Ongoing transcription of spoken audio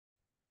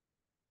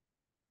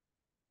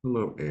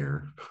Hello,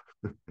 air.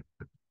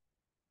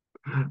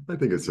 I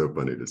think it's so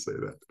funny to say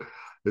that.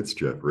 It's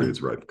Jeffrey, it's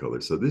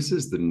Ripecolor. So this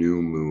is the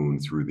new moon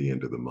through the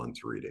end of the month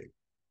reading.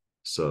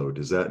 So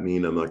does that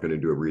mean I'm not going to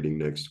do a reading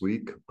next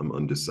week? I'm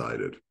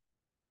undecided.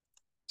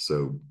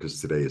 So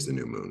because today is the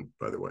new moon,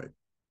 by the way,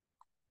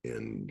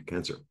 in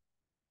Cancer.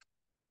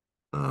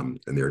 And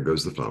there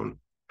goes the phone,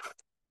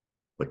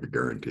 like a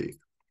guarantee.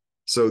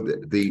 So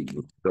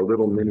the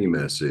little mini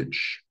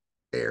message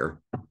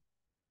air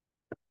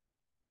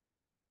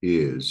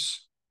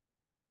is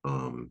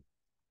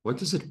what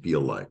does it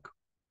feel like?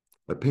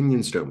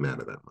 Opinions don't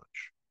matter that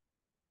much.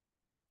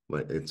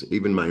 Like it's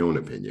even my own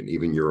opinion,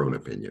 even your own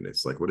opinion.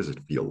 It's like, what does it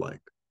feel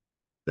like?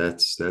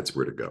 That's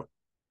where to go.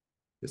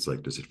 It's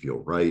like, does it feel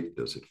right?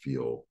 Does it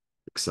feel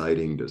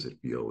exciting? Does it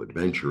feel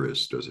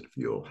adventurous? Does it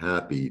feel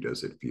happy?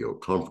 Does it feel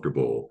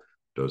comfortable?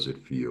 Does it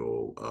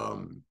feel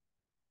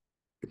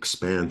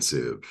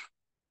expansive?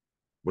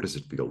 What does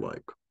it feel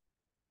like?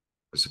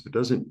 Because if it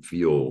doesn't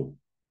feel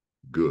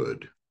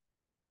good,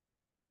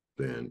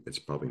 then it's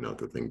probably not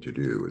the thing to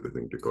do, or the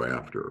thing to go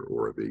after,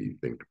 or the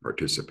thing to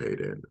participate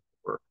in,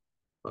 or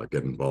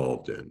get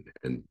involved in.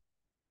 And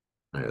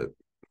I,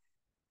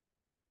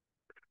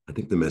 I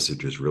think the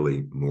message is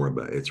really more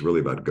about it's really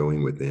about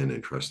going within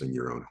and trusting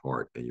your own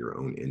heart and your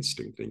own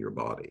instinct in your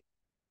body,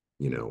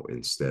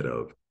 instead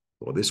of,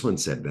 well, this one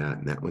said that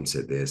and that one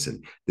said this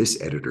and this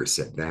editor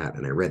said that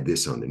and I read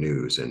this on the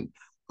news and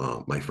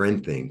my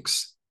friend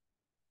thinks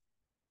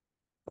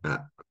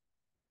that.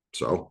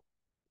 So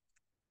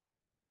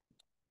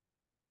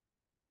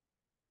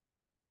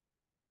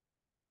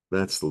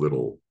that's the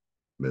little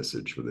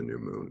message for the new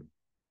moon.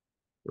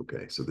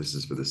 Okay, so this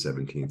is for the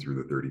 17th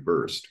through the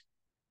 31st,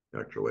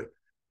 actually.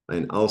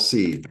 And I'll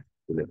see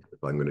if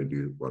I'm going to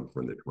do one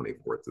from the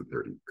 24th to the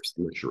 31st.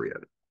 I'm not sure yet.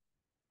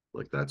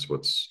 Like that's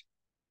what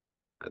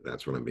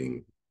I'm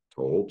being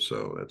told,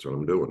 so that's what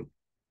I'm doing.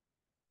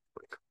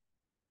 Like,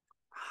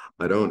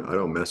 I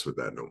don't mess with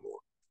that no more.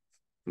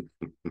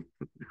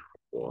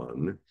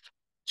 One,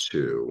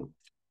 two,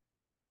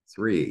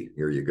 three.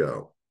 Here you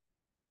go.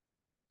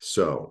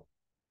 So,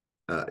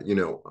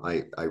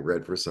 I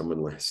read for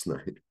someone last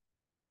night,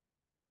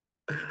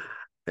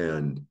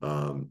 and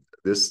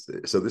this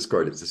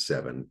card is a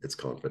seven. It's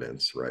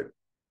confidence, right?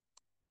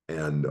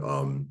 And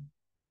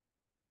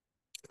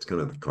it's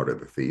kind of the card of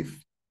the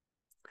thief.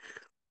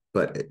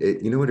 But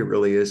you know what it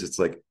really is? It's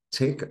like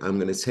I'm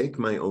going to take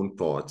my own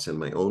thoughts and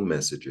my own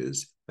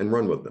messages and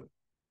run with them.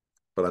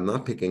 But I'm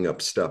not picking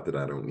up stuff that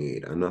I don't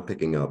need. I'm not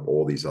picking up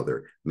all these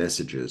other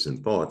messages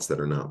and thoughts that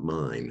are not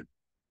mine.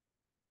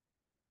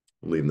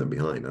 I'm leaving them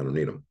behind. I don't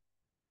need them.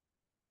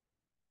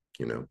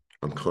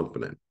 I'm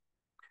confident.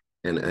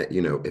 And,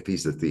 if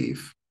he's the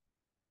thief,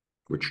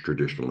 which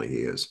traditionally he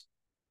is,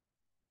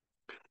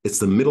 it's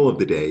the middle of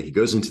the day. He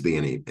goes into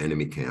the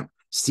enemy camp,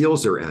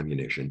 steals their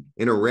ammunition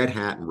in a red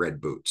hat and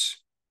red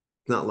boots.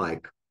 It's not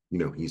like,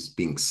 he's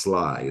being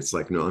sly. It's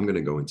like, no, I'm going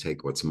to go and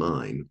take what's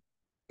mine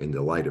in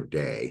the light of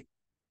day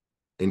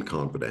in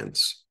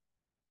confidence,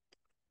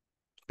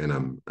 and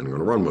I'm going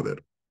to run with it.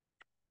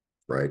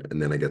 Right.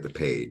 And then I get the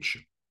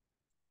page.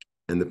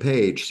 And the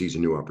page sees a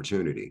new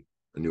opportunity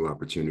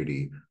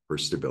for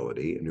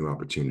stability, a new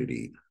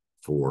opportunity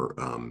for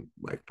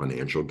like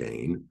financial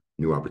gain,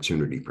 new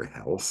opportunity for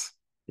health,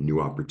 a new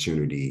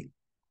opportunity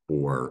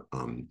for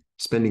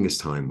spending his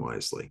time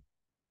wisely.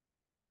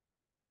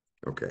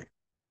 Okay.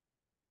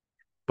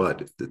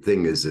 But the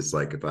thing is, it's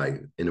like if I,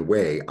 in a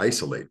way,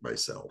 isolate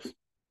myself,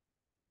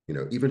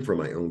 even from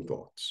my own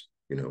thoughts,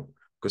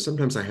 because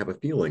sometimes I have a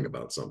feeling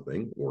about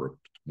something, or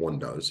one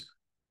does,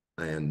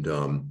 and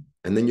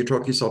then you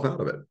talk yourself out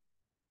of it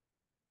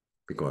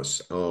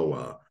because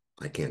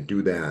I can't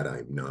do that.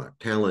 I'm not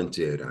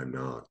talented. I'm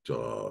not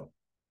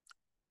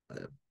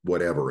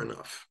whatever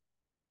enough.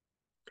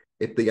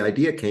 If the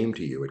idea came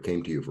to you, it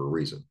came to you for a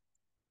reason.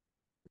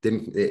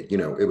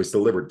 It was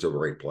delivered to the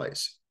right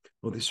place.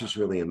 Well, this was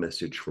really a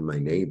message from my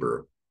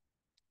neighbor.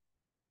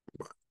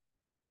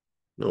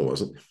 No, it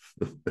wasn't.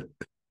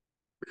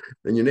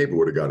 Then your neighbor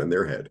would have got in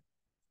their head.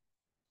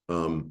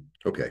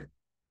 Okay.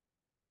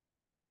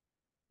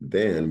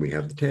 Then we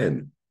have the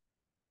 10,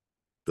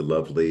 the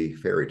lovely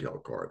fairy tale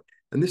card.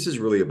 And this is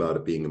really about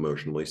it being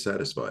emotionally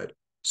satisfied.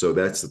 So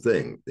that's the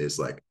thing, is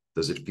like,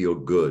 does it feel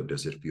good?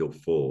 Does it feel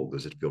full?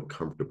 Does it feel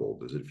comfortable?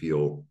 Does it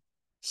feel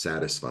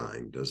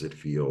satisfying? Does it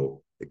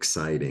feel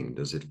exciting?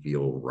 Does it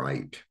feel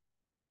right?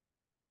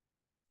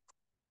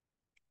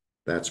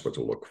 That's what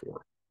to look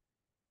for.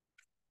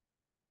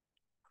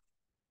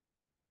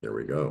 There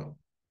we go.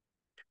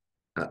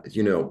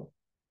 You know,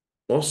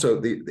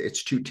 also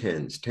it's two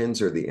tens.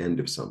 Tens are the end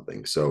of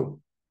something.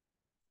 So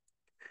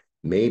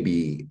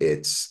maybe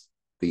it's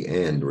the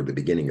end or the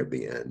beginning of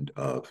the end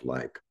of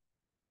like,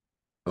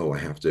 oh, I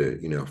have to,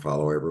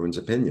 follow everyone's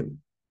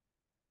opinion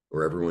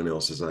or everyone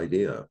else's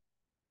idea.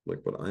 Like,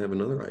 but I have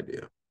another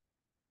idea.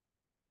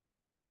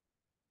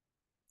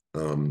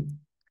 Um,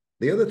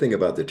 the other thing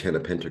about the Ten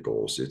of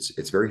Pentacles,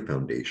 it's very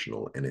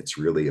foundational and it's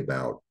really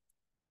about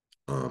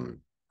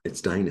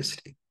it's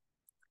dynasty.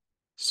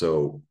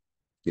 So,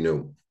 you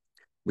know,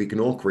 We can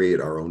all create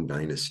our own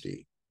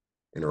dynasty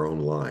in our own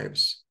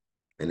lives.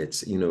 And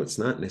it's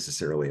not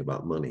necessarily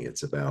about money.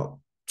 It's about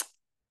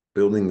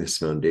building this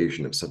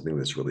foundation of something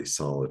that's really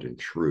solid and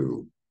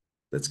true,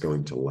 that's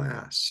going to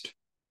last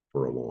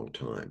for a long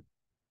time,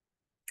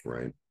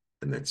 right?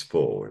 And that's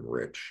full and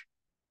rich.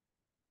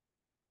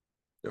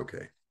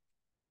 Okay.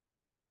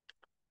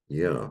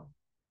 Yeah.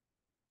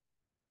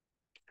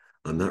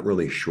 I'm not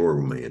really sure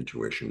where my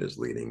intuition is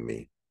leading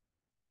me.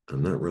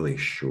 I'm not really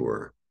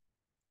sure,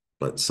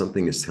 but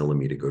something is telling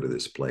me to go to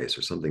this place,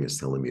 or something is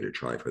telling me to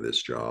try for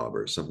this job,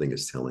 or something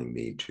is telling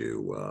me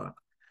to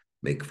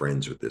make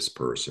friends with this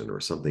person,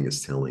 or something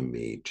is telling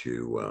me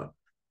to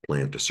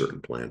plant a certain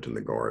plant in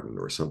the garden,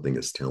 or something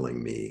is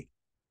telling me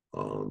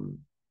um,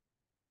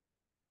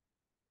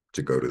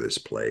 to go to this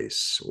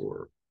place.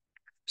 Or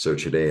so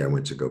today I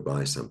went to go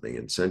buy something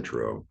in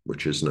Centro,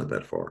 which is not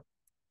that far.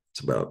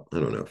 It's about, I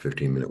don't know,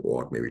 15-minute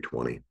walk, maybe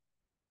 20.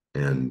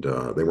 And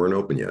they weren't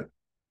open yet.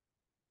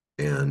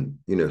 And,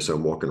 so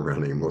I'm walking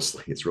around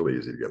aimlessly. It's really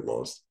easy to get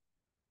lost.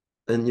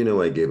 And,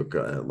 I gave a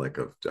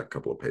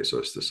couple of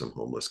pesos to some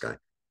homeless guy,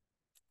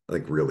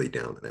 like really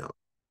down and out.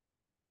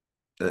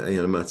 And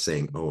I'm not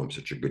saying, oh, I'm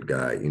such a good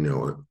guy,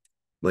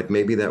 like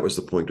maybe that was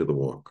the point of the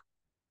walk.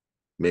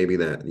 Maybe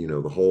that,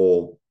 the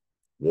whole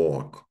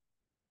walk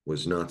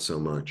was not so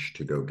much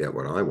to go get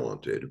what I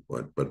wanted,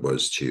 but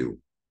was to,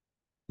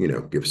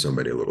 give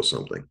somebody a little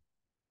something.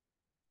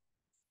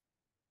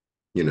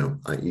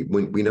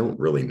 When we don't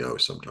really know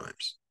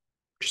sometimes,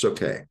 which is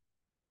okay.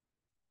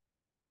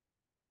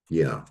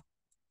 Yeah,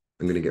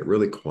 I'm going to get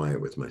really quiet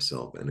with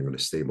myself, and I'm going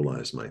to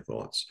stabilize my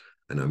thoughts,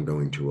 and I'm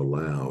going to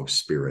allow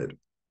spirit.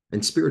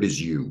 And spirit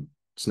is you.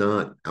 It's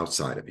not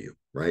outside of you,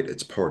 right?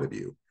 It's part of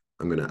you.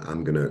 I'm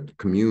going to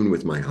commune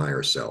with my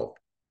higher self,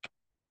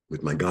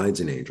 with my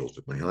guides and angels,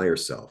 with my higher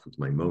self, with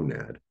my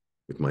monad,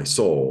 with my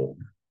soul.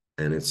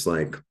 And it's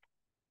like,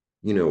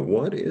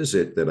 what is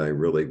it that I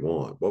really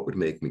want? What would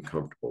make me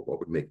comfortable? What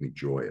would make me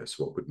joyous?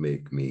 What would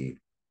make me,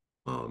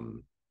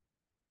 um,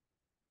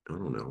 I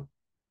don't know,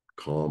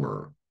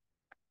 calmer,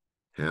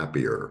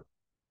 happier,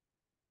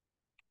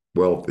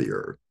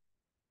 wealthier,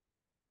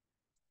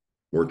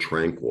 more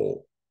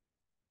tranquil,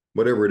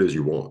 whatever it is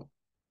you want,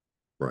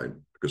 right?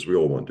 Because we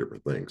all want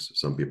different things.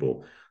 Some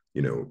people,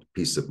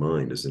 peace of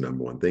mind is the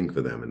number one thing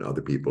for them. And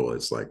other people,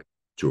 it's like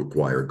to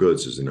acquire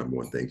goods is the number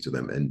one thing to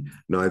them. And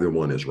neither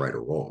one is right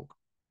or wrong,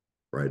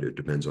 right? It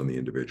depends on the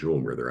individual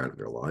and where they're at in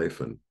their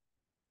life. And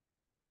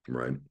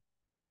right.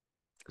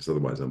 Because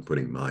otherwise I'm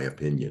putting my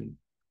opinion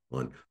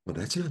on, well,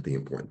 that's not the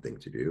important thing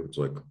to do. It's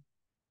like,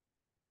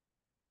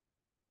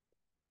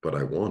 but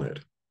I want it,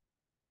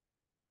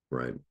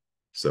 right?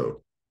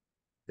 So,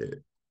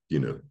 it, you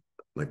know,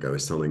 like I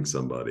was telling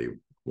somebody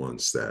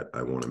once that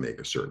I want to make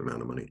a certain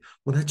amount of money.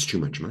 Well, that's too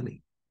much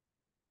money.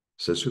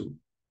 Says who?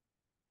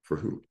 For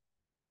who?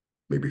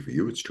 Maybe for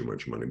you it's too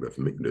much money, but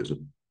for me it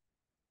isn't.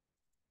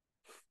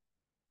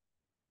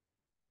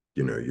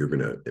 You're going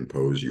to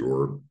impose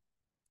your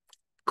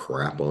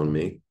crap on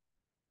me.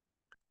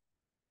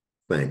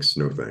 Thanks.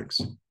 No thanks.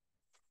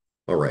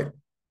 All right.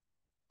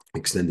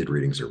 Extended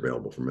readings are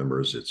available for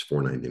members. It's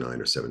 $4.99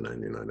 or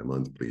 $7.99 a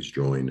month. Please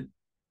join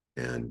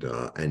and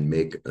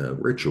make a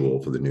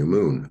ritual for the new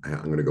moon.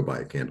 I'm going to go buy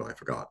a candle. I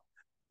forgot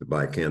to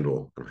buy a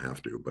candle. I don't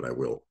have to, but I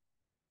will.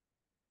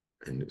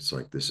 And it's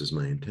like, this is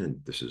my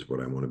intent. This is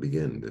what I want to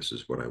begin. This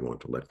is what I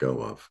want to let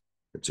go of.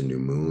 It's a new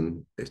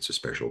moon. It's a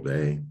special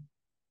day.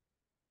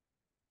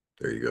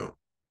 There you go.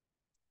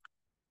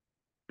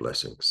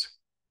 Blessings.